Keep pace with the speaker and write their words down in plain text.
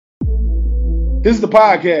This is the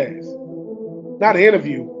podcast, not an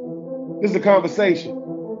interview. This is a conversation.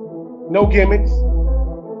 No gimmicks,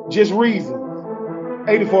 just reasons.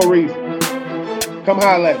 84 reasons. Come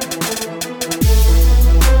holler at me.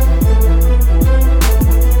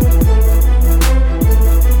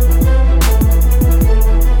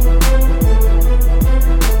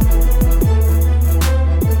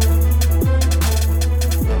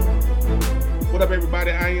 What up, everybody?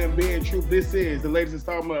 I am Ben Troop. This is the latest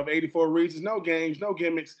installment of 84 Reasons. No games, no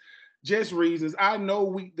gimmicks, just reasons. I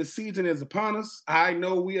know the season is upon us. I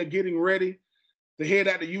know we are getting ready to head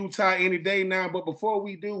out to Utah any day now. But before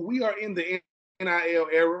we do, we are in the NIL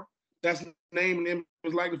era. That's the name and image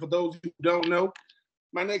likely for those who don't know.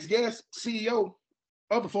 My next guest, CEO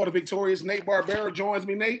of the Florida Victorious, Nate Barbera, joins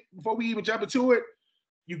me. Nate, before we even jump into it,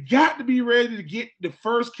 you got to be ready to get the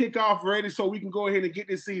first kickoff ready so we can go ahead and get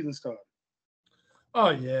this season started.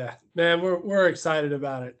 Oh yeah, man, we're excited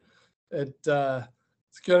about it. It's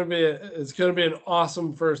gonna be an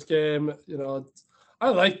awesome first game. You know, I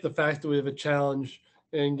like the fact that we have a challenge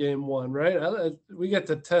in game one, right? We get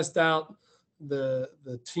to test out the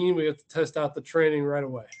team. We get to test out the training right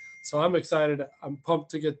away. So I'm excited. I'm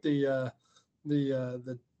pumped to get the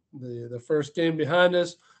first game behind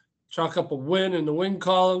us, chalk up a win in the win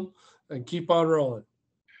column, and keep on rolling.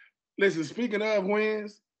 Listen, speaking of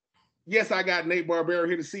wins. Yes, I got Nate Barbera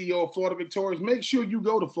here, the CEO of Florida Victorious. Make sure you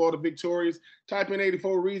go to Florida Victorious. Type in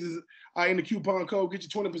 84 Reasons in the coupon code. Get you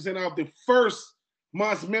 20% off the first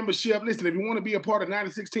month's membership. Listen, if you want to be a part of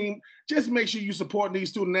 96 team, just make sure you support these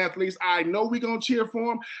student athletes. I know we're going to cheer for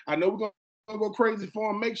them. I know we're going to go crazy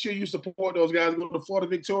for them. Make sure you support those guys. Go to Florida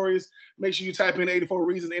Victorious. Make sure you type in 84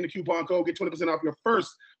 Reasons in the coupon code. Get 20% off your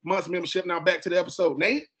first month's membership. Now back to the episode.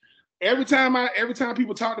 Nate? Every time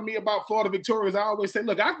people talk to me about Florida Victorious, I always say,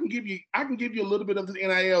 look, I can give you a little bit of the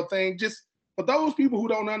NIL thing. Just for those people who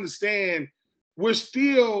don't understand, we're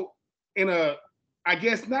still in I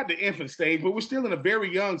guess not the infant stage, but we're still in a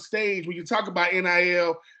very young stage when you talk about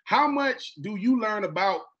NIL. How much do you learn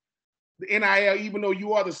about the NIL, even though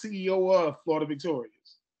you are the CEO of Florida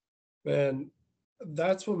Victorious? Man,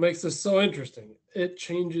 that's what makes this so interesting. It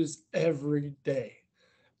changes every day.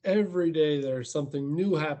 Every day there's something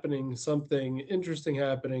new happening, something interesting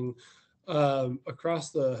happening across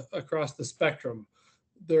the spectrum.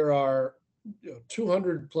 There are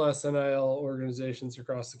 200 plus NIL organizations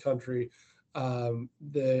across the country.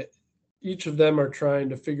 Each of them are trying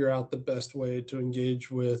to figure out the best way to engage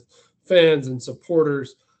with fans and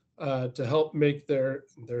supporters to help make their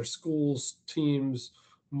schools teams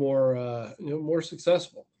more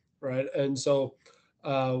successful, right? And so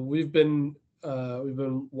we've been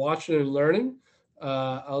watching and learning.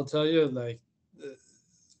 I'll tell you,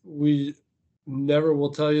 we never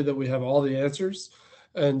will tell you that we have all the answers.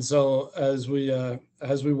 And so as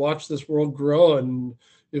we watch this world grow and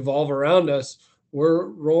evolve around us, we're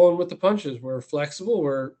rolling with the punches. We're flexible.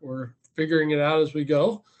 We're figuring it out as we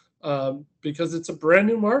go because it's a brand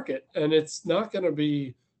new market and it's not going to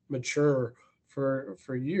be mature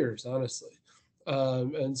for years, honestly.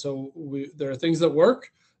 And so there are things that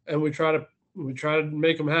work, and we try to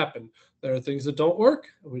make them happen. There are things that don't work,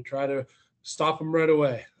 and we try to stop them right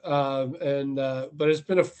away. But it's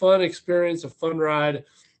been a fun experience, a fun ride.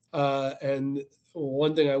 And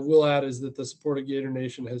one thing I will add is that the support of Gator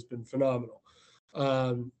Nation has been phenomenal.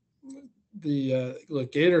 Look,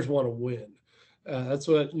 Gators want to win. That's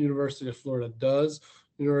what University of Florida does.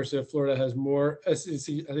 University of Florida has more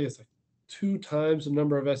SEC. I think it's like 2 times the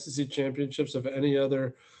number of SEC championships of any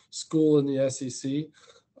other school in the SEC.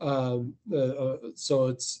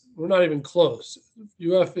 So we're not even close.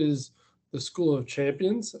 UF is the school of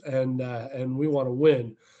champions, and we want to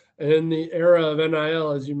win. And in the era of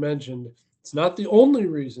NIL, as you mentioned, it's not the only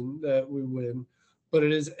reason that we win, but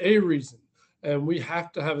it is a reason. And we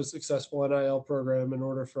have to have a successful NIL program in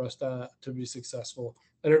order for us to be successful.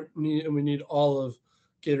 And we need all of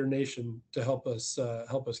Gator Nation to help us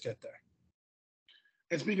get there.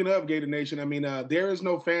 And speaking of Gator Nation, I mean, there is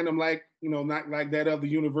no fandom not like that of the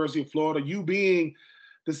University of Florida. You being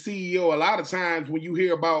the CEO, a lot of times when you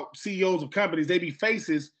hear about CEOs of companies, they be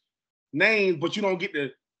faces, names, but you don't get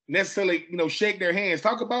to necessarily, shake their hands.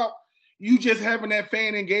 Talk about you just having that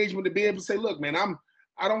fan engagement to be able to say, look, man,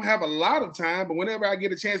 I don't have a lot of time, but whenever I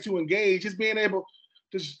get a chance to engage, just being able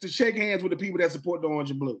to shake hands with the people that support the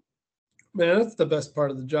orange and blue. Man, that's the best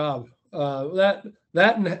part of the job. That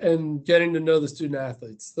and getting to know the student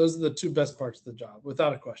athletes. Those are the 2 best parts of the job,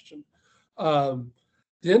 without a question. At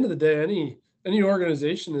the end of the day, any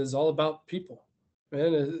organization is all about people.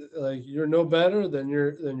 Man, like you're no better than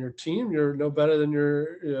your team. You're no better than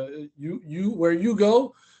you where you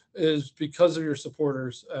go. is because of your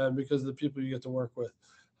supporters and because of the people you get to work with.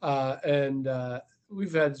 And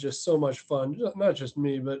we've had just so much fun, not just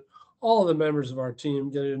me, but all of the members of our team,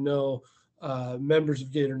 getting to know members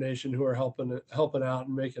of Gator Nation who are helping out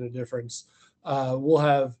and making a difference. We'll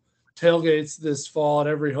have tailgates this fall at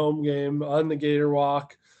every home game on the Gator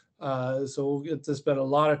Walk. So we'll get to spend a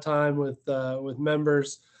lot of time with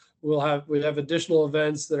members. We have additional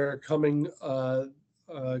events that are coming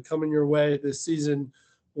your way this season.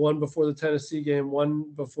 One before the Tennessee game,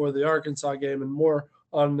 one before the Arkansas game, and more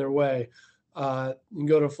on their way. You can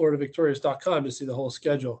go to floridavictorious.com to see the whole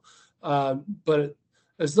schedule. But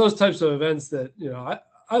it's those types of events that,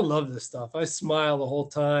 I love this stuff. I smile the whole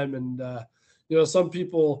time. And, some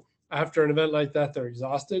people after an event like that, they're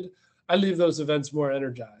exhausted. I leave those events more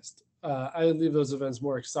energized. I leave those events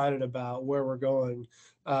more excited about where we're going,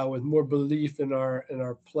 with more belief in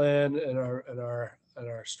our plan and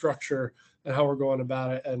our structure and how we're going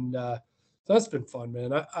about it. And that's been fun,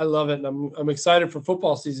 man. I love it. And I'm excited for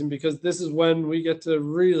football season because this is when we get to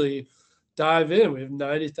really dive in. We have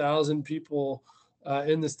 90,000 people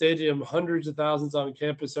in the stadium, hundreds of thousands on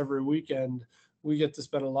campus every weekend. We get to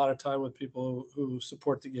spend a lot of time with people who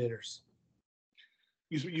support the Gators.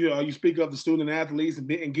 You speak of the student athletes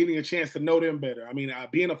and getting a chance to know them better. I mean,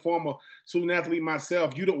 being a former student athlete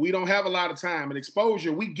myself, we don't have a lot of time and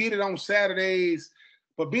exposure. We get it on Saturdays,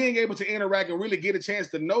 but being able to interact and really get a chance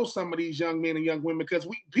to know some of these young men and young women, because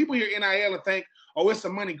people hear NIL and think, oh, it's a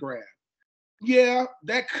money grab. Yeah,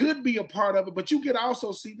 that could be a part of it, but you could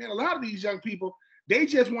also see, man, a lot of these young people, they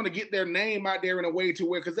just want to get their name out there in a way to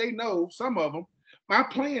where, because they know, some of them, my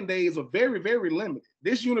playing days are very, very limited.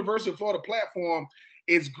 This University of Florida platform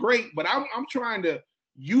is great, but I'm trying to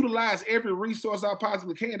utilize every resource I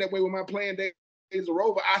possibly can. That way, when my playing days are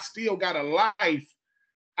over, I still got a life.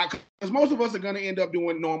 Because most of us are going to end up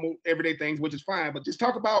doing normal, everyday things, which is fine. But just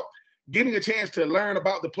talk about getting a chance to learn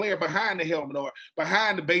about the player behind the helmet or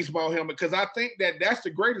behind the baseball helmet, because I think that's the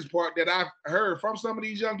greatest part that I've heard from some of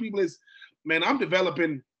these young people is, man, I'm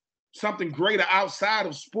developing something greater outside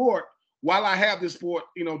of sport while I have this sport,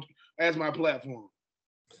 as my platform.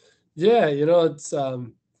 Yeah, it's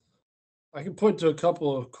I can point to a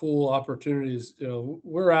couple of cool opportunities.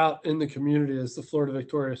 We're out in the community as the Florida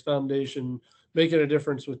Victorious Foundation, making a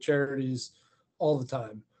difference with charities all the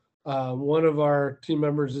time. One of our team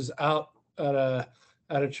members is out at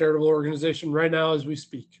a charitable organization right now as we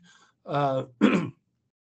speak. And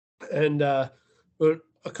but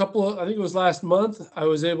I think it was last month, I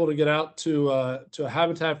was able to get out to a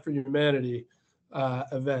Habitat for Humanity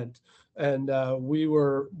event. And we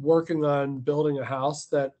were working on building a house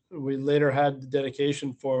that we later had the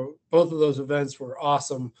dedication for. Both of those events were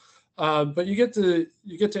awesome. But you get to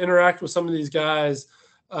interact with some of these guys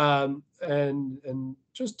and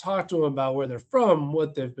just talk to them about where they're from,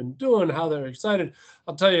 what they've been doing, how they're excited.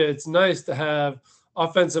 I'll tell you, it's nice to have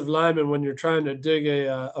offensive linemen when you're trying to dig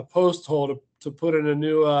a post hole to put in a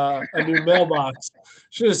new mailbox.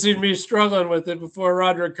 Should have seen me struggling with it before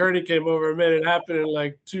Roderick Kearney came over and made it happen in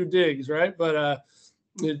like 2 digs, right? But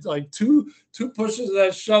it's like two pushes of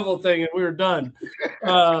that shovel thing and we were done.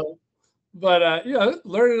 But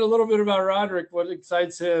learning a little bit about Roderick, what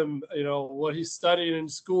excites him, what he's studying in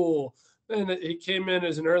school. And he came in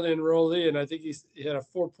as an early enrollee, and I think he had a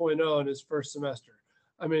 4.0 in his first semester.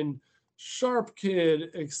 I mean, sharp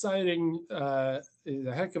kid, exciting. He's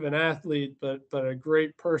a heck of an athlete, but a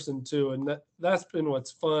great person too. And that's been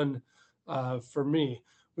what's fun for me.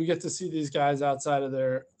 We get to see these guys out of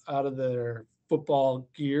their football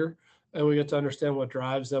gear, and we get to understand what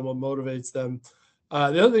drives them, what motivates them.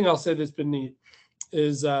 The other thing I'll say that's been neat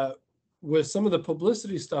is with some of the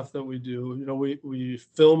publicity stuff that we do, we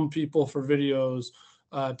film people for videos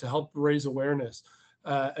to help raise awareness.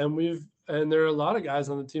 And there are a lot of guys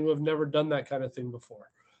on the team who have never done that kind of thing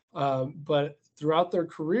before. But throughout their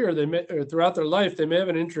career, throughout their life, they may have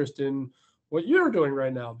an interest in what you're doing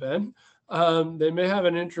right now, Ben. They may have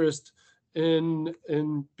an interest in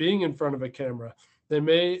being in front of a camera. They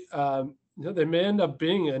may end up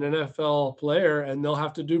being an NFL player, and they'll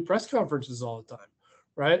have to do press conferences all the time,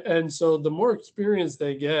 right? And so the more experience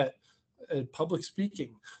they get at public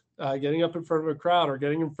speaking, getting up in front of a crowd or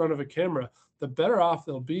getting in front of a camera, the better off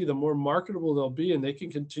they'll be, the more marketable they'll be, and they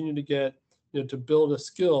can continue to get, to build a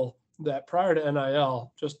skill that prior to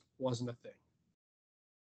NIL just wasn't a thing.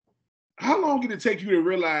 How long did it take you to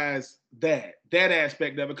realize that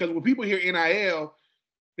aspect of it? Because when people hear NIL,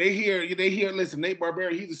 they hear, listen, Nate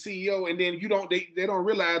Barbera, he's the CEO, and then they don't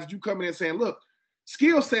realize you coming in saying, look,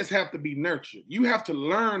 skill sets have to be nurtured. You have to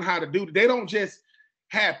learn how to do it. They don't just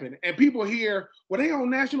happen. And people hear, well, they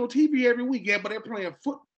on national TV every week, yeah, but they're playing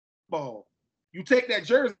football. You take that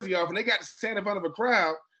jersey off, and they got to stand in front of a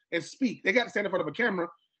crowd and speak. They got to stand in front of a camera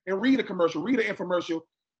and read a commercial, read an infomercial.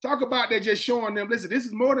 Talk about that, just showing them, listen, this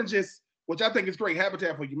is more than just, which I think is great,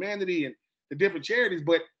 Habitat for Humanity and the different charities,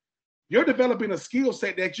 but you're developing a skill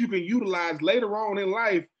set that you can utilize later on in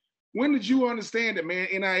life. When did you understand that, man,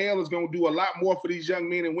 NIL is going to do a lot more for these young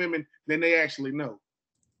men and women than they actually know?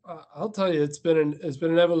 I'll tell you, it's been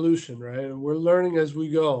an evolution, right? We're learning as we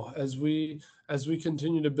go, as we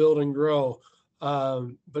continue to build and grow. But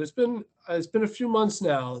it's been a few months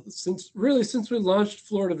now since we launched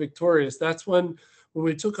Florida Victorious. That's when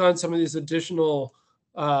we took on some of these additional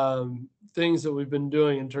things that we've been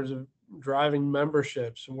doing in terms of driving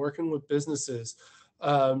memberships and working with businesses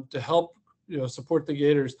to help support the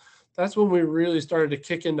Gators. That's when we really started to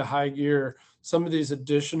kick into high gear some of these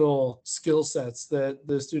additional skill sets that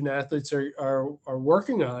the student athletes are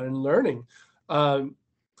working on and learning.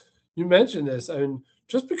 You mentioned this. I mean,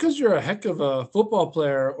 just because you're a heck of a football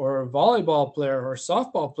player or a volleyball player or a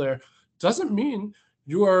softball player doesn't mean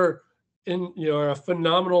you are a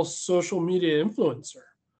phenomenal social media influencer.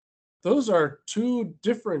 Those are two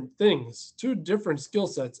different things, two different skill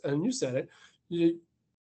sets. And you said it,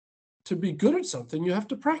 to be good at something, you have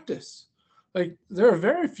to practice. Like, there are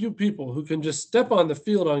very few people who can just step on the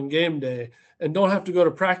field on game day and don't have to go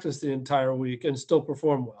to practice the entire week and still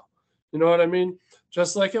perform well. You know what I mean?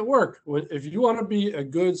 Just like at work, if you want to be a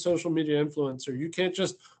good social media influencer, you can't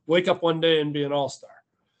just wake up one day and be an all-star.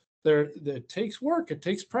 It takes work. It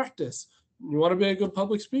takes practice. You want to be a good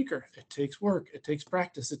public speaker. It takes work. It takes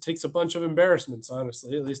practice. It takes a bunch of embarrassments,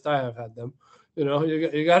 honestly. At least I have had them.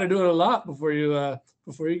 You got to do it a lot before you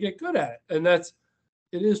get good at it. And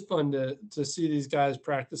it is fun to see these guys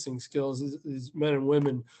practicing skills, these men and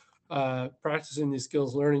women practicing these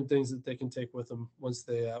skills, learning things that they can take with them once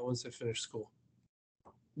they finish school.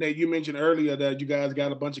 Nate, you mentioned earlier that you guys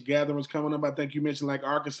got a bunch of gatherings coming up. I think you mentioned like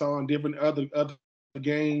Arkansas and different other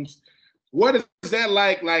games. What is that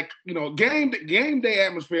like? Like, game day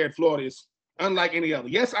atmosphere at Florida is unlike any other.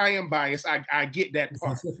 Yes, I am biased. I get that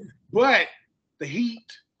part. But the heat,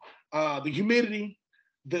 the humidity,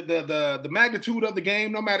 the magnitude of the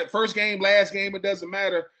game, no matter first game, last game, it doesn't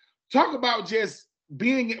matter. Talk about just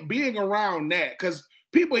being around that, because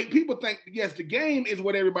people think, yes, the game is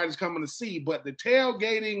what everybody's coming to see, but the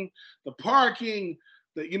tailgating, the parking,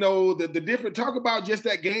 the different, talk about just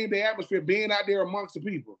that game day atmosphere, being out there amongst the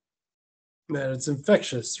people. Man, it's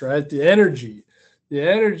infectious, right? The energy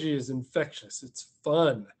is infectious. It's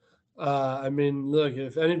fun. I mean, look,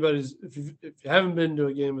 if you haven't been to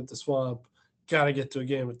a game at the Swamp, gotta get to a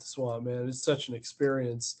game at the Swamp, man. It's such an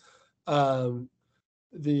experience. We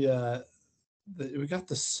got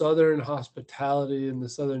the Southern hospitality and the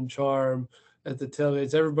Southern charm at the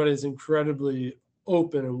tailgates. Everybody's incredibly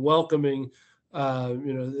open and welcoming.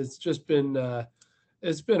 It's just been a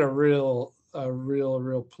real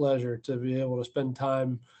pleasure to be able to spend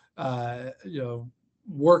time,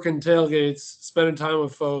 working tailgates, spending time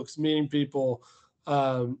with folks, meeting people.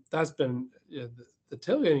 That's been the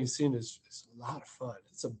tailgating scene is a lot of fun.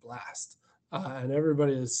 It's a blast, and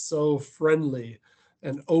everybody is so friendly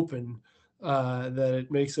and open that it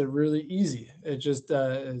makes it really easy. It just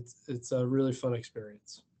it's a really fun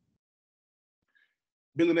experience.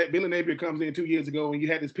 Billy Napier comes in 2 years ago, and you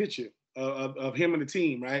had this picture of him and the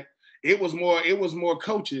team, right? It was more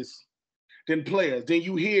coaches than players. Then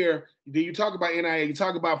you talk about NIL, you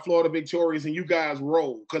talk about Florida Victorious, and you guys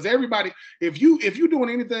roll. Because everybody, if you're doing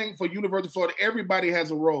anything for University of Florida, everybody has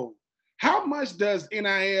a role. How much does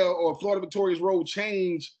NIL or Florida Victorious role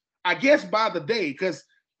change, I guess, by the day? Because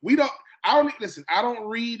I don't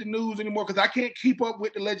read the news anymore because I can't keep up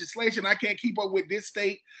with the legislation. I can't keep up with this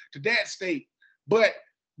state to that state. But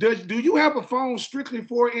do you have a phone strictly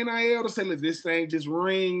for NIL to say, look, this thing just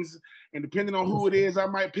rings, and depending on who it is, I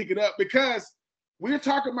might pick it up? Because we're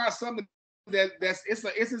talking about something it's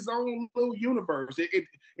its own little universe.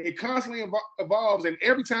 It constantly evolves, and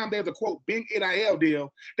every time there's a quote big NIL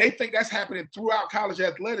deal, they think that's happening throughout college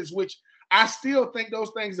athletics, which I still think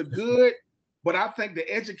those things are good. But I think the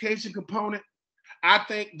education component, I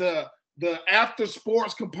think the after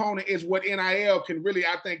sports component is what NIL can really,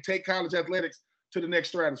 I think, take college athletics to the next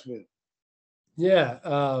stratosphere. Yeah.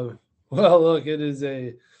 Well, look, it is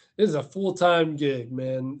a full-time gig,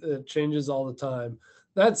 man. It changes all the time.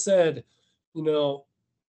 That said,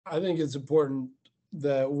 I think it's important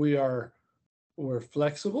that we're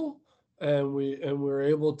flexible and we're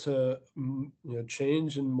able to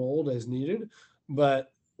change and mold as needed.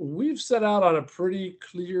 But we've set out on a pretty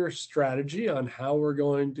clear strategy on how we're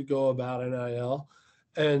going to go about NIL,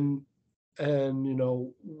 and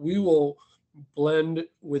we will blend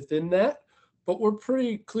within that, but we're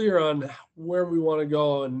pretty clear on where we want to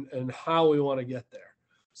go and how we want to get there.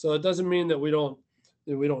 So it doesn't mean that we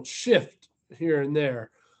don't shift here and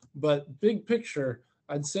there, but big picture,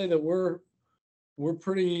 I'd say that we're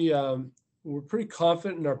pretty we're pretty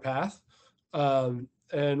confident in our path, and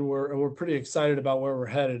we're pretty excited about where we're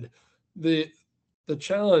headed. The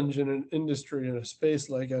challenge in an industry in a space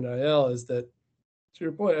like NIL is that, to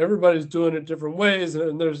your point, everybody's doing it different ways,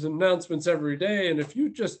 and there's announcements every day. And if you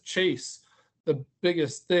just chase the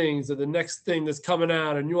biggest things or the next thing that's coming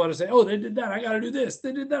out, and you want to say, "Oh, they did that, I got to do this.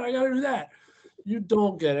 They did that, I got to do that," you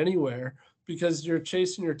don't get anywhere because you're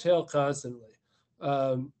chasing your tail constantly.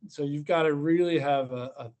 So you've got to really have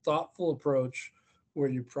a thoughtful approach where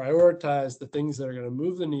you prioritize the things that are going to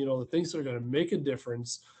move the needle, the things that are going to make a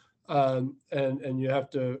difference, and you have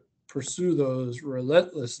to pursue those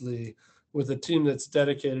relentlessly with a team that's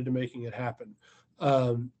dedicated to making it happen.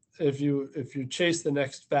 If you chase the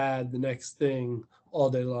next fad, the next thing all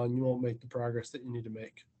day long, you won't make the progress that you need to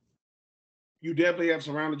make. You definitely have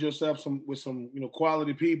surrounded yourself with some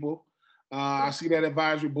quality people. I see that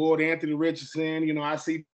advisory board, Anthony Richardson. I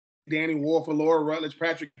see Danny Warford, Laura Rutledge,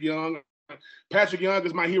 Patrick Young. Patrick Young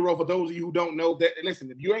is my hero. For those of you who don't know, that listen,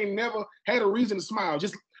 if you ain't never had a reason to smile,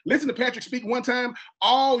 just listen to Patrick speak one time.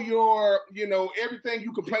 All your, everything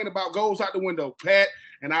you complain about goes out the window, Pat.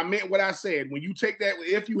 And I meant what I said. When you take that,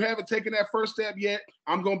 if you haven't taken that first step yet,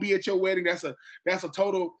 I'm gonna be at your wedding. That's a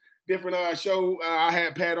total different show. I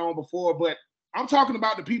had Pat on before, but I'm talking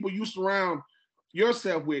about the people you surround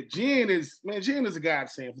yourself with. Jen is a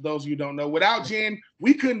godsend. For those of you who don't know, without Jen,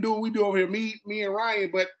 we couldn't do what we do over here. Me and Ryan.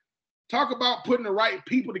 But talk about putting the right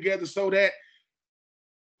people together so that,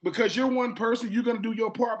 because you're one person, you're going to do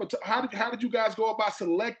your part. But how did you guys go about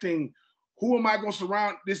selecting who am I going to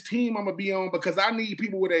surround this team I'm going to be on? Because I need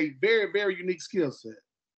people with a very, very unique skill set.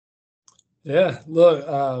 Yeah, look,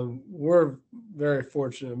 we're very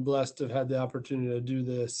fortunate and blessed to have had the opportunity to do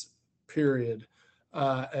this, period.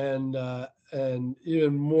 And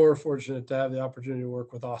even more fortunate to have the opportunity to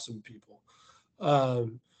work with awesome people.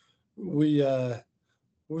 Um, we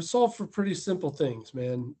solve for pretty simple things,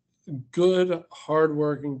 man. Good,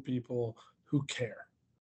 hardworking people who care.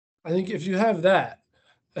 I think if you have that,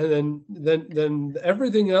 and then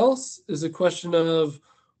everything else is a question of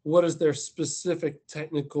what is their specific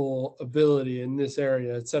technical ability in this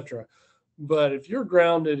area, etc. But if you're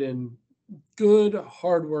grounded in good,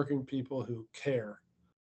 hardworking people who care,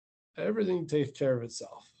 everything takes care of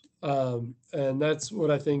itself. And that's what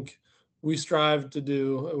I think we strive to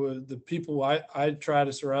do with the people I try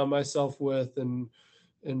to surround myself with, and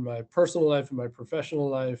in my personal life and my professional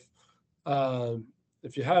life. Um,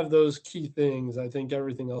 if you have those key things, I think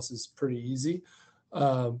everything else is pretty easy.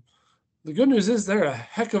 Um, the good news is there are a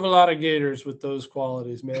heck of a lot of Gators with those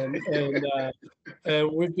qualities, man,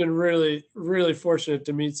 and we've been really, really fortunate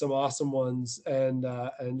to meet some awesome ones, and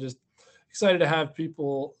just excited to have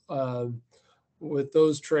people with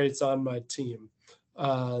those traits on my team.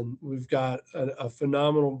 We've got a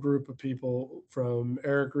phenomenal group of people, from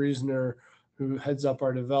Eric Reisner, who heads up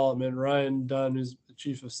our development, Ryan Dunn, who's the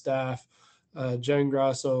chief of staff, Jen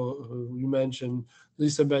Grasso, who you mentioned,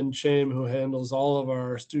 Lisa Ben-Shame, who handles all of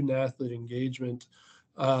our student athlete engagement,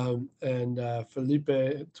 and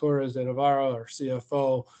Felipe Torres de Navarro, our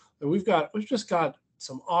CFO. And we've just got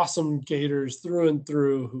some awesome Gators through and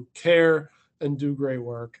through who care and do great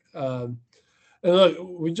work. And look,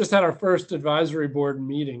 we just had our first advisory board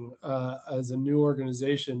meeting as a new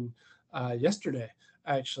organization yesterday,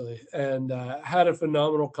 actually, and had a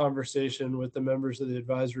phenomenal conversation with the members of the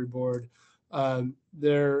advisory board.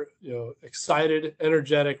 They're excited,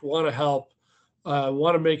 energetic, want to help,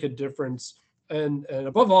 want to make a difference, and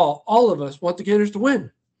above all of us want the Gators to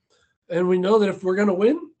win. And we know that if we're going to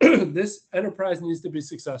win, this enterprise needs to be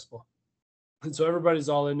successful. And so everybody's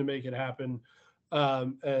all in to make it happen.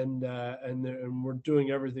 And we're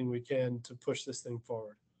doing everything we can to push this thing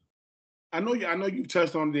forward. I know you've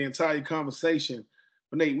touched on the entire conversation,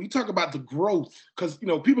 but Nate, we talk about the growth, because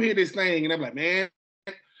people hear this thing and they're like, man,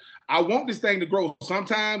 I want this thing to grow.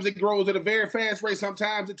 Sometimes it grows at a very fast rate.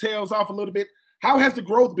 Sometimes it tails off a little bit. How has the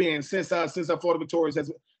growth been since our Florida Victorious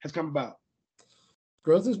has come about?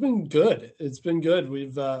 Growth has been good. It's been good.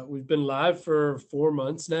 We've been live for 4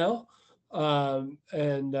 months now,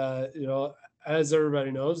 and as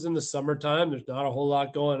everybody knows, in the summertime, there's not a whole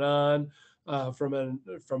lot going on from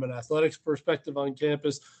an athletics perspective on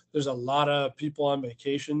campus. There's a lot of people on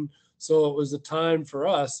vacation, so it was a time for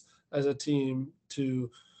us as a team to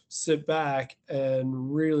sit back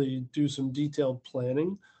and really do some detailed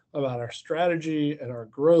planning about our strategy and our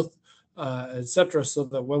growth, etc., so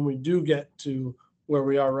that when we do get to where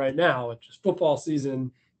we are right now, which is football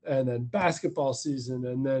season, and then basketball season,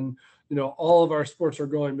 and then all of our sports are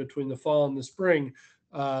going between the fall and the spring.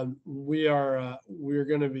 We're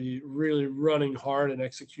going to be really running hard in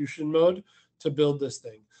execution mode to build this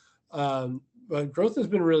thing. But growth has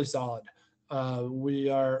been really solid.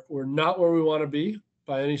 We're not where we want to be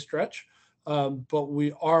by any stretch, but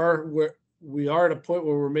we are at a point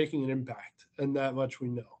where we're making an impact, and that much we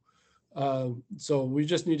know. So we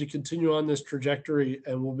just need to continue on this trajectory,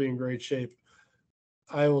 and we'll be in great shape.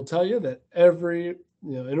 I will tell you that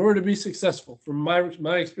in order to be successful, from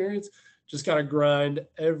my experience, just got to grind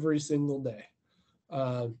every single day.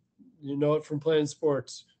 You know it from playing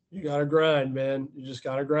sports. You got to grind, man. You just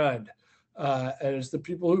got to grind. And it's the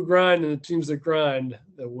people who grind and the teams that grind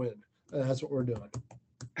that win. And that's what we're doing.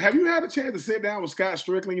 Have you had a chance to sit down with Scott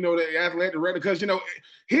Strickland, the athletic director? Because,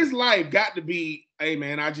 his life got to be, hey,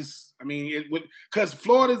 man, because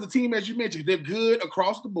Florida's the team, as you mentioned, they're good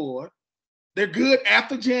across the board. They're good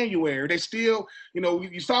after January. They still,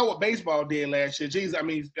 you saw what baseball did last year. Geez,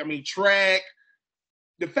 track.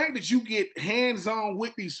 The fact that you get hands-on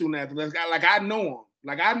with these student athletes, like I know them.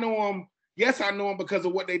 Like I know them. Yes, I know them because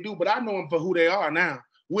of what they do, but I know them for who they are now,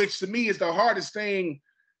 which to me is the hardest thing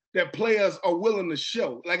that players are willing to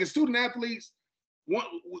show. Like as student athletes,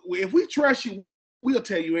 if we trust you, we'll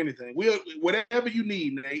tell you anything. Whatever you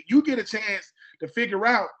need, Nate. You get a chance to figure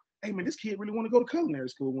out, hey, man, this kid really want to go to culinary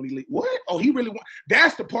school when he leaves. What? Oh, he really want.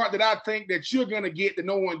 That's the part that I think that you're going to get that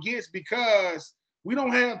no one gets because we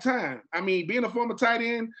don't have time. Being a former tight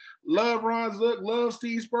end, love Ron Zook, love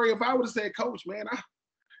Steve Spurrier. If I would have said, Coach, man,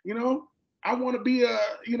 I want to be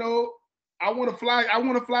I want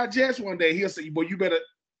to fly jets one day. He'll say, well, you better,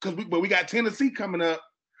 but we got Tennessee coming up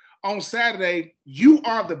on Saturday. You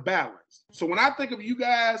are the balance. So when I think of you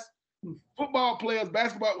guys, football players,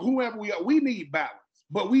 basketball, whoever we are, we need balance.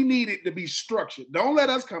 But we need it to be structured. Don't let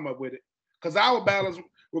us come up with it, because our balance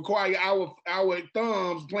require our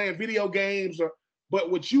thumbs playing video games.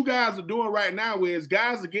 But what you guys are doing right now is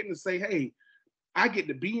guys are getting to say, hey, I get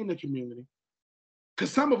to be in the community.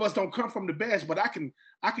 Because some of us don't come from the best, but I can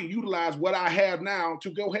utilize what I have now to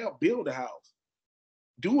go help build a house,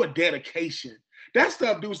 do a dedication. That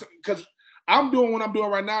stuff, dude, because I'm doing what I'm doing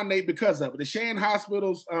right now, Nate, because of it. The Shan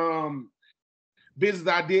Hospitals, visits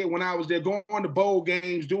I did when I was there, going to bowl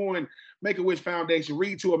games, doing Make-A-Wish Foundation,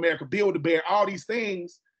 Read to America, Build a Bear, all these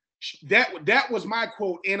things. That was my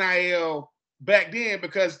quote NIL back then,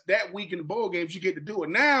 because that week in the bowl games, you get to do it.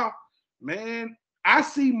 Now, man, I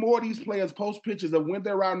see more of these players post pictures of when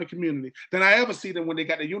they're out in the community than I ever see them when they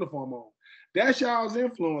got their uniform on. That's y'all's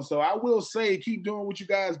influence. So I will say, keep doing what you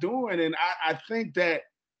guys doing. And I think that,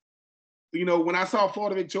 when I saw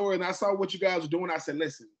Florida Victoria and I saw what you guys were doing, I said,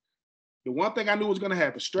 listen, the one thing I knew was going to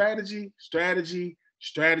happen, strategy.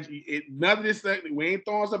 None of this thing, we ain't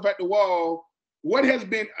throwing stuff at the wall. What has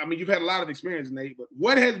been, you've had a lot of experience, Nate, but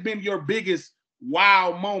what has been your biggest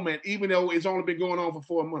wow moment, even though it's only been going on for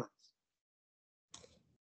 4 months?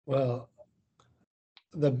 Well,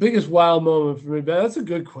 the biggest wow moment for me, that's a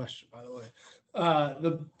good question, by the way.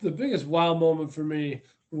 The biggest wow moment for me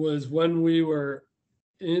was when we were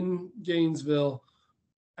in Gainesville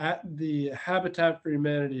at the Habitat for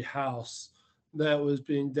Humanity house that was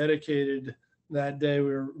being dedicated that day.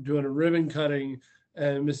 We were doing a ribbon cutting,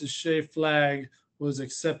 and Mrs. Shea Flagg was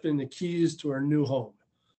accepting the keys to her new home.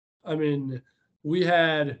 We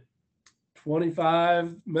had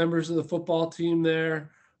 25 members of the football team there.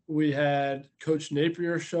 We had Coach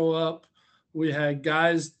Napier show up. We had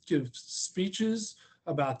guys give speeches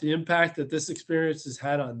about the impact that this experience has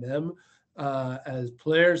had on them as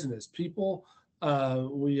players and as people.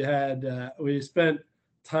 We spent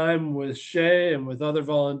time with Shay and with other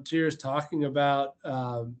volunteers talking about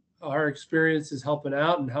our experiences helping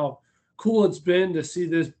out and how cool it's been to see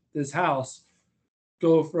this house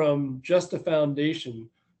go from just a foundation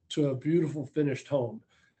to a beautiful finished home.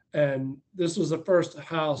 And this was the first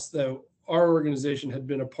house that our organization had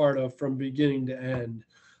been a part of from beginning to end.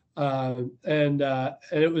 And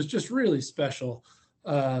it was just really special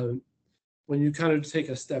when you kind of take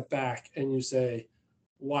a step back and you say,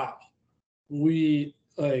 wow, we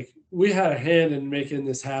had a hand in making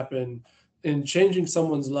this happen, in changing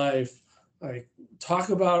someone's life. Like, talk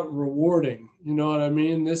about rewarding, you know what I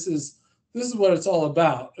mean? This is what it's all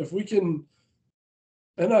about. If we can,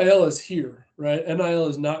 NIL is here, right? NIL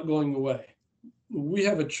is not going away. We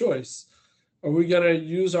have a choice. Are we going to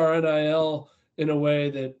use our NIL in a way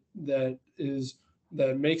that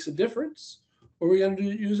makes a difference? Or are we going to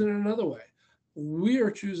use it in another way? We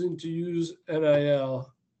are choosing to use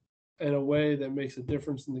NIL in a way that makes a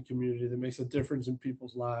difference in the community, that makes a difference in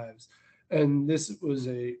people's lives. And this was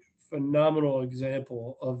a phenomenal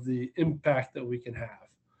example of the impact that we can have.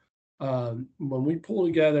 When we pull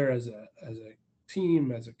together as a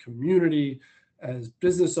team, as a community, as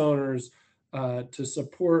business owners, to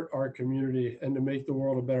support our community and to make the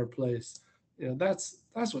world a better place, that's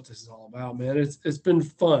what this is all about, man. It's been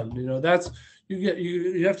fun. That's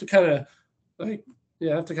you have to kind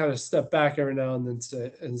of step back every now and then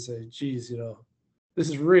say, geez, this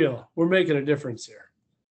is real. We're making a difference here.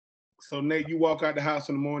 So Nate, you walk out the house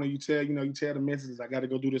in the morning, you tell the missus, I got to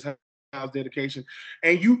go do this house dedication,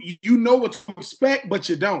 and you know what to expect, but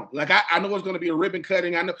you don't. Like I know it's going to be a ribbon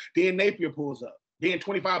cutting. I know. Then Napier pulls up. Then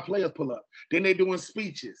 25 players pull up. Then they're doing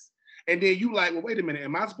speeches, and then you like, well, wait a minute,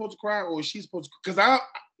 am I supposed to cry or is she supposed to? Because I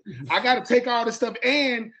got to take all this stuff,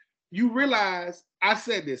 and you realize I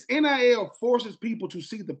said this. NIL forces people to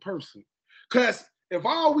see the person, because if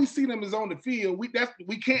all we see them is on the field, we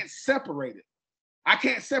can't separate it. I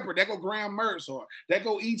can't separate. That go Graham Mertz or that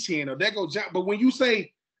go Etienne or that go John. But when you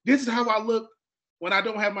say, this is how I look when I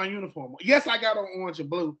don't have my uniform. Yes, I got on orange and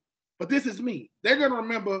blue, but this is me. They're going to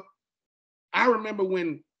remember. I remember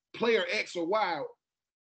when player X or Y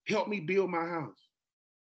helped me build my house.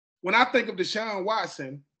 When I think of Deshaun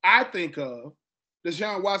Watson, I think of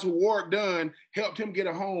Deshaun Watson. Warwick Dunn helped him get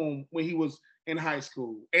a home when he was in high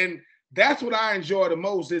school. And that's what I enjoy the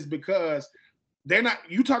most, is because they're not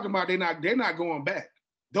going back.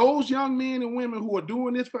 Those young men and women who are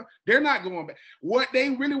doing this, they're not going back. What they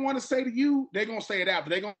really want to say to you, they're going to say it after.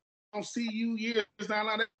 They're going to see you years down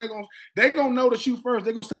the line. They're going to notice you first.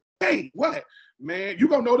 They're going to say, hey, what? Man, you're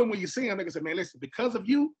going to know them when you see them. They're going to say, man, listen, because of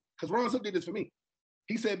you, because Ron Zook did this for me.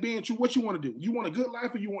 He said, being true, what you want to do? You want a good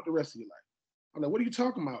life or you want the rest of your life? I'm like, what are you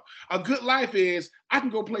talking about? A good life is, I can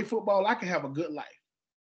go play football. I can have a good life.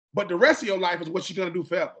 But the rest of your life is what you're going to do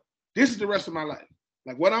forever. This is the rest of my life.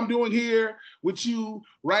 Like what I'm doing here with you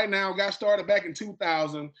right now got started back in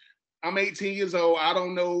 2000. I'm 18 years old. I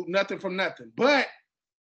don't know nothing from nothing. But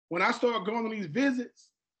when I started going on these visits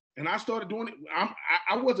and I started doing it,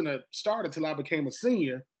 I wasn't a starter till I became a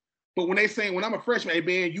senior. But when they saying, when I'm a freshman, hey,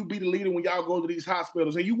 man, you be the leader when y'all go to these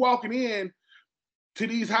hospitals. And you walking in to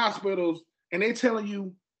these hospitals and they telling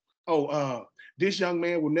you, oh, this young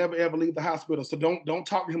man will never, ever leave the hospital. So don't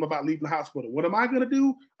talk to him about leaving the hospital. What am I going to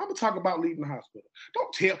do? I'm going to talk about leaving the hospital.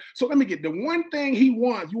 Don't tell. So let me get the one thing he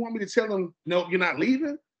wants. You want me to tell him, no, you're not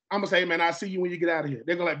leaving? I'm going to say, hey, man, I'll see you when you get out of here.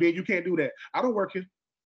 They're going to like, Ben, you can't do that. I don't work here.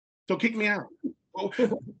 So kick me out.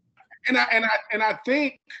 And I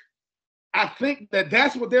think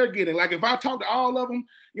that's what they're getting. Like if I talk to all of them,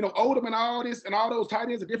 Odom and all this and all those tight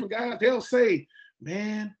ends and different guys, they'll say,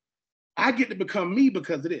 man, I get to become me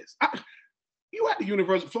because of this. You at the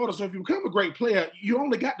University of Florida, so if you become a great player, you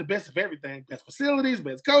only got the best of everything. Best facilities,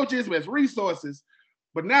 best coaches, best resources.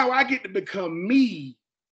 But now I get to become me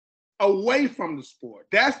away from the sport.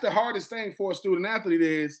 That's the hardest thing for a student athlete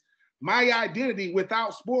is my identity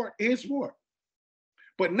without sport is sport.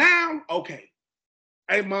 But now, okay,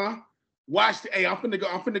 hey, Mom, watch the, hey, I'm finna go,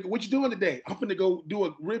 what you doing today? I'm finna go do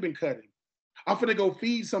a ribbon cutting. I'm finna go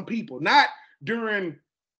feed some people. Not during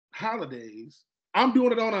holidays. I'm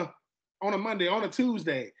doing it on a Monday, on a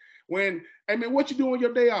Tuesday. When, hey man, what you doing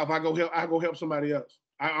your day off? I go help somebody else.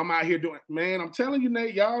 I'm out here doing it. Man, I'm telling you,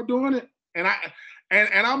 Nate, y'all doing it. And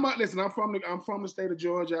I'm listen, I'm from the state of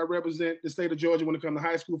Georgia. I represent the state of Georgia when it comes to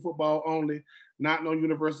high school football only, not no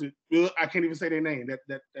university. I can't even say their name.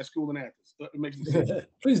 That school in Athens. It makes me sick.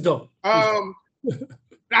 Please don't. I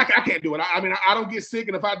can't do it. I mean, I don't get sick,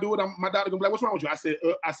 and if I do it, my doctor gonna be like, "What's wrong with you?"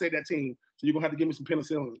 I said that team, so you're gonna have to give me some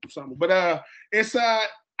penicillin or something. But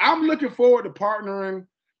I'm looking forward to partnering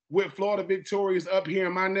with Florida Victorious up here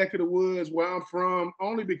in my neck of the woods where I'm from,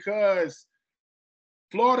 only because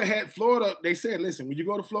Florida. They said, listen, when you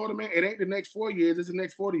go to Florida, man, it ain't the next 4 years; it's the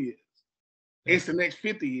next 40 years. It's the next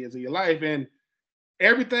 50 years of your life, and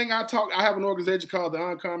everything I have an organization called the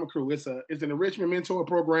Uncommon Crew. It's an enrichment mentor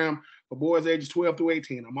program for boys ages 12 through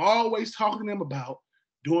 18. I'm always talking to them about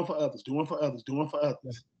doing for others, doing for others, doing for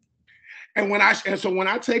others. And so when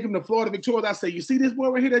I take them to Florida Victorious, I say, you see this boy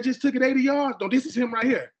right here that just took it 80 yards? No, this is him right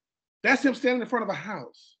here. That's him standing in front of a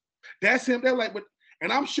house. That's him. They're like,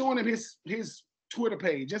 and I'm showing him his Twitter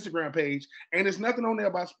page, Instagram page, and there's nothing on there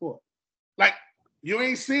about sport. Like, you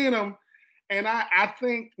ain't seeing them. And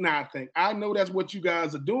I know that's what you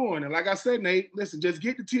guys are doing. And like I said, Nate, listen, just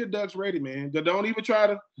get the tear ducts ready, man. Don't even try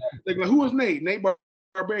to, like, who is Nate? Nate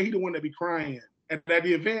Barbera, he the one that be crying. And at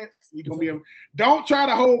the events, you gonna be, don't try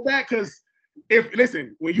to hold back, because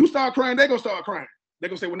when you start crying, they gonna start crying. They're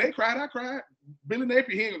gonna say, when they cried, I cried. Billy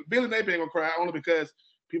Napier ain't gonna cry only because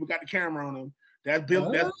people got the camera on them. That's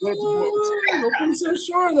Bill. That's don't be so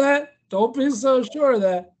sure of that. Don't be so sure of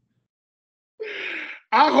that.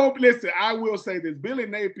 I hope, listen, I will say this. Billy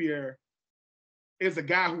Napier is a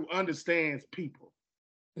guy who understands people,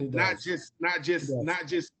 not just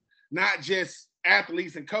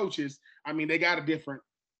athletes and coaches. I mean, they got a different.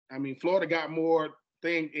 I mean, Florida got more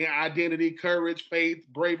identity, courage, faith,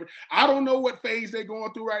 bravery. I don't know what phase they're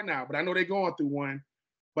going through right now, but I know they're going through one.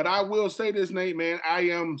 But I will say this, Nate, man, I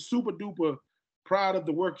am super duper proud of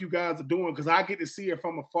the work you guys are doing because I get to see it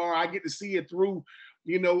from afar. I get to see it through,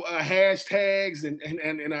 hashtags and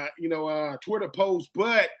Twitter posts.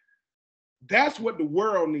 But that's what the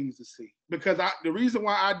world needs to see. Because the reason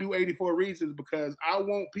why I do 84 Reasons is because I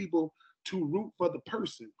want people to root for the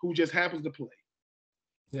person who just happens to play.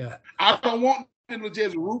 Yeah. I don't want them to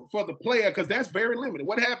just root for the player because that's very limited.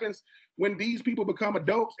 What happens when these people become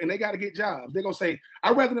adults and they got to get jobs? They're going to say,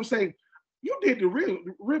 I'd rather them say, you did the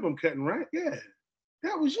ribbon cutting, right? Yeah,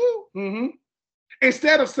 that was you. Mm-hmm.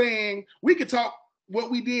 Instead of saying, we could talk what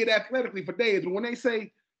we did athletically for days, but when they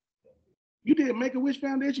say, you did Make-A-Wish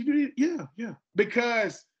Foundation, you did, yeah.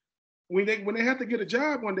 Because when they have to get a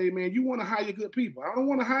job one day, man, you want to hire good people. I don't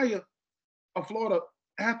want to hire a Florida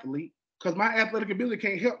athlete because my athletic ability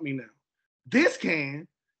can't help me now. This can.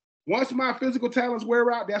 Once my physical talents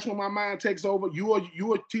wear out, that's when my mind takes over. You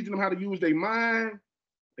are teaching them how to use their mind,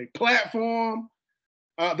 their platform,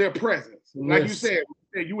 their presence. Like you said,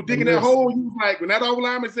 you were digging that hole. You was like, when that old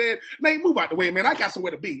lineman said, Nate, move out the way, man. I got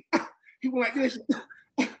somewhere to be. He was like this.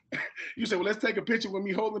 You said, well, let's take a picture with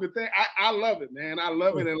me holding the thing. I love it, man. I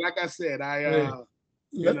love it. And like I said,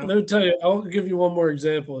 let me tell you, I'll give you one more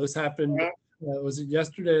example. This happened, was it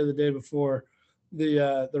yesterday or the day before?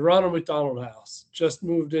 The Ronald McDonald House just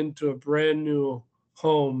moved into a brand new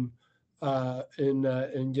home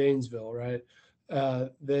in Gainesville, right?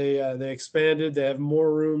 They expanded. They have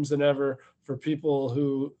more rooms than ever for people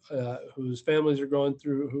whose families are going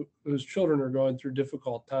through, whose children are going through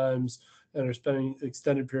difficult times and are spending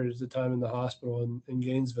extended periods of time in the hospital in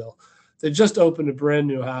Gainesville. They just opened a brand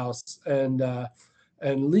new house, and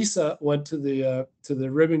Lisa went to the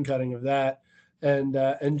ribbon cutting of that,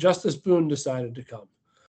 and Justice Boone decided to come,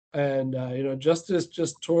 and Justice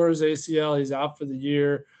just tore his ACL. He's out for the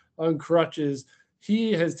year on crutches.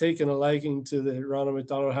 He has taken a liking to the Ronald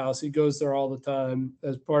McDonald House. He goes there all the time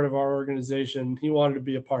as part of our organization. He wanted to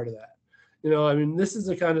be a part of that. This is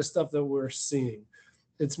the kind of stuff that we're seeing.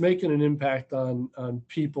 It's making an impact on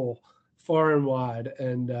people far and wide.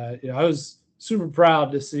 And, I was super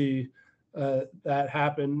proud to see that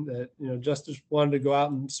happen, that, Justice wanted to go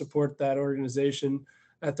out and support that organization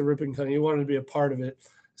at the ribbon cutting. He wanted to be a part of it.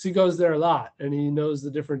 So he goes there a lot, and he knows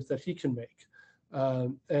the difference that he can make.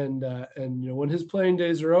 When his playing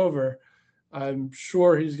days are over, I'm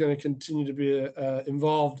sure he's going to continue to be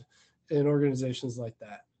involved in organizations like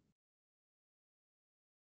that.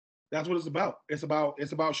 That's what it's about. It's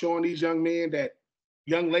about showing these young men, that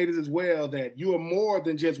young ladies as well, that you are more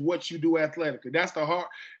than just what you do athletically. That's the heart.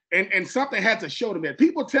 And something had to show them that.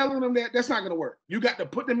 People telling them that's not going to work. You got to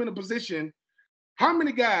put them in a position. How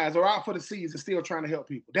many guys are out for the season still trying to help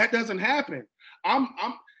people? That doesn't happen.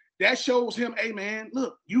 That shows him, hey man,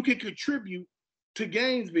 look, you can contribute to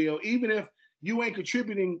Gainesville even if you ain't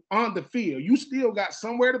contributing on the field. You still got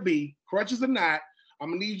somewhere to be, crutches or not. I'm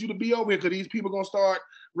gonna need you to be over here because these people are gonna start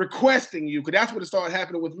requesting you, because that's what it started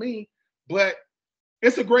happening with me. But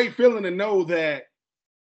it's a great feeling to know that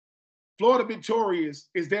Florida Victorious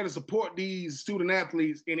is there to support these student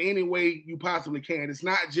athletes in any way you possibly can. It's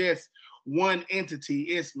not just one entity.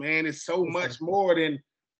 It's so much more than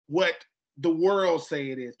what the world say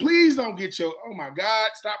it is. Please don't get oh my God,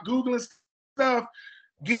 stop Googling stuff.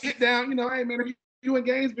 Get down, hey man, if you in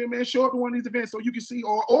Gainesville, man, show up to one of these events so you can see,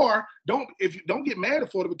 or don't get mad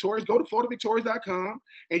at Florida Victorious, go to FloridaVictorious.com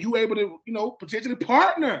and you able to, potentially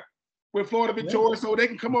partner with Florida Victorious so they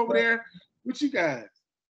can come over there with you guys.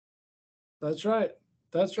 That's right.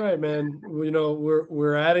 That's right, man.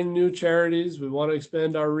 We're adding new charities. We want to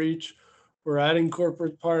expand our reach. We're adding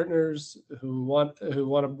corporate partners who want to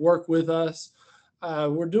work with us.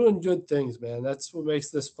 We're doing good things, man. That's what makes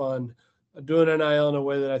this fun. Doing NIL in a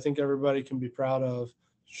way that I think everybody can be proud of,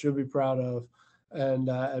 should be proud of, and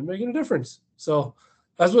making a difference. So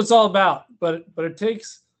that's what it's all about. But it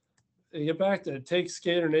takes, to get back to it, takes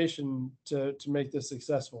Gator Nation to make this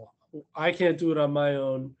successful. I can't do it on my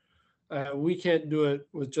own. We can't do it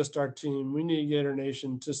with just our team. We need Gator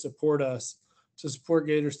Nation to support us, to support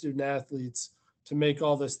Gator student athletes, to make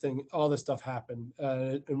all this stuff happen.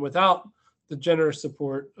 And without the generous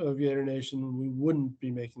support of Gator Nation, we wouldn't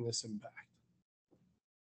be making this impact.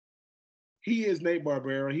 He is Nate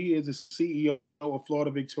Barbera. He is the CEO of Florida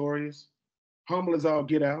Victorious. Humble as all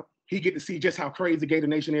get out. He get to see just how crazy Gator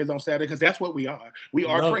Nation is on Saturday, because that's what we are. We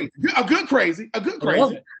are crazy. A good crazy. We're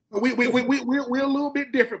a little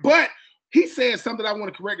bit different, but he said something I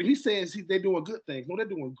want to correct him. He says they're doing good things. No, they're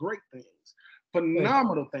doing great things,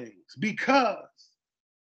 phenomenal things. Because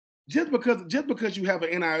just because you have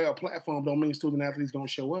an NIL platform don't mean student athletes don't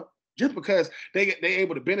show up. Just because they're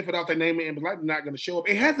able to benefit off their name and like not going to show up,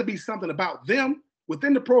 it has to be something about them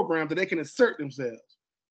within the program that they can insert themselves,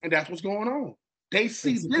 and that's what's going on. They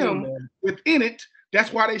see them within it.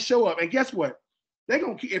 That's why they show up. And guess what? They're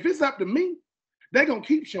gonna keep. If it's up to me, they're gonna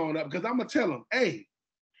keep showing up because I'm gonna tell them, hey,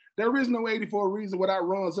 there is no 84 reason without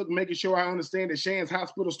runs up making sure I understand that Shands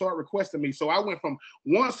Hospital start requesting me. So I went from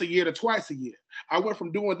once a year to twice a year. I went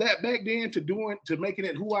from doing that back then to making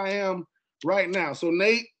it who I am right now. So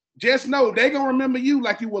Nate, just know they're gonna remember you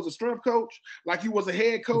like you was a strength coach, like you was a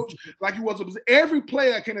head coach, like you was every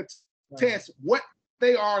player can attest what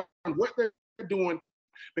they are and what they're doing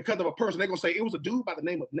because of a person. They're gonna say it was a dude by the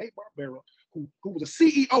name of Nate Barbera who was a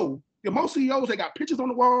CEO. Most CEOs, they got pictures on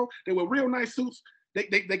the wall, they wear real nice suits. They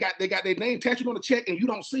got their name tattooed on the check, and you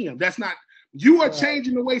don't see them. That's not. You are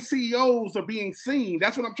changing the way CEOs are being seen.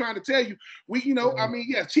 That's what I'm trying to tell you.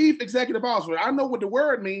 Chief executive officer. I know what the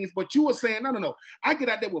word means, but you were saying no. I get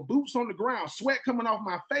out there with boots on the ground, sweat coming off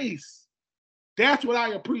my face. That's what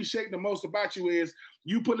I appreciate the most about you is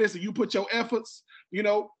you put your efforts.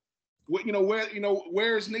 Where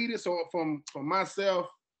it's needed. So from myself.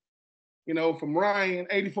 From Ryan,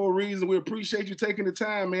 84 Reasons, we appreciate you taking the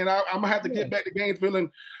time, man. I'm gonna have to get back to Gainesville, and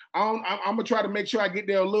I'm gonna try to make sure I get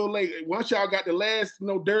there a little late. Once y'all got the last,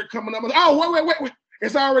 dirt coming up, wait,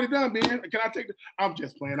 it's already done, man. Can I take the? I'm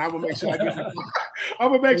just playing. I'm gonna make sure I get.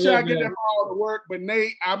 I'm gonna make sure I get there for all the work. But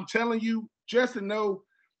Nate, I'm telling you, just to know,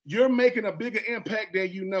 you're making a bigger impact than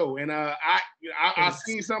you know. And I've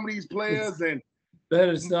seen some of these players, and Ben,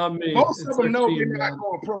 it's not me. Most of them know they're not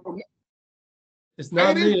going pro. It's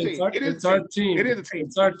not me. It's our team. It is a team.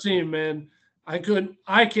 It's our team, man. I can't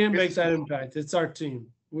make that impact. It's our team.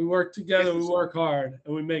 We work together. We work hard,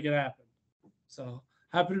 and we make it happen. So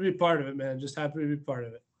happy to be part of it, man. Just happy to be part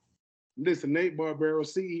of it. Listen, Nate Barbera,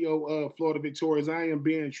 CEO of Florida Victorious. I am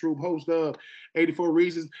Ben Troop, host of 84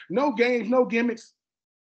 Reasons. No games, no gimmicks.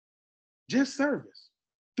 Just service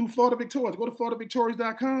through Florida Victorious. Go to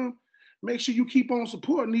FloridaVictorious.com. Make sure you keep on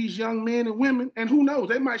supporting these young men and women. And who knows,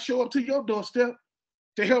 they might show up to your doorstep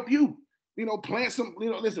to help you. Plant some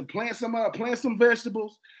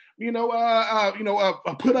vegetables.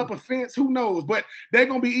 Put up a fence. Who knows? But they're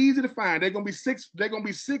gonna be easy to find. They're gonna be 6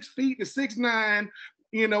 feet to 6'9".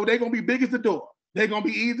 They're gonna be big as the door. They're gonna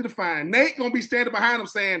be easy to find. Nate gonna be standing behind them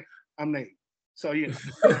saying, "I'm Nate." So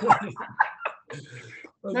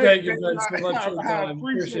Well, thank you, Ben, so much for the time.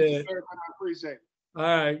 Appreciate it. Sir, I appreciate it. All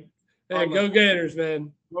right. Hey, go Gators,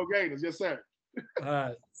 man. Go Gators, yes, sir. All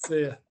right. See ya.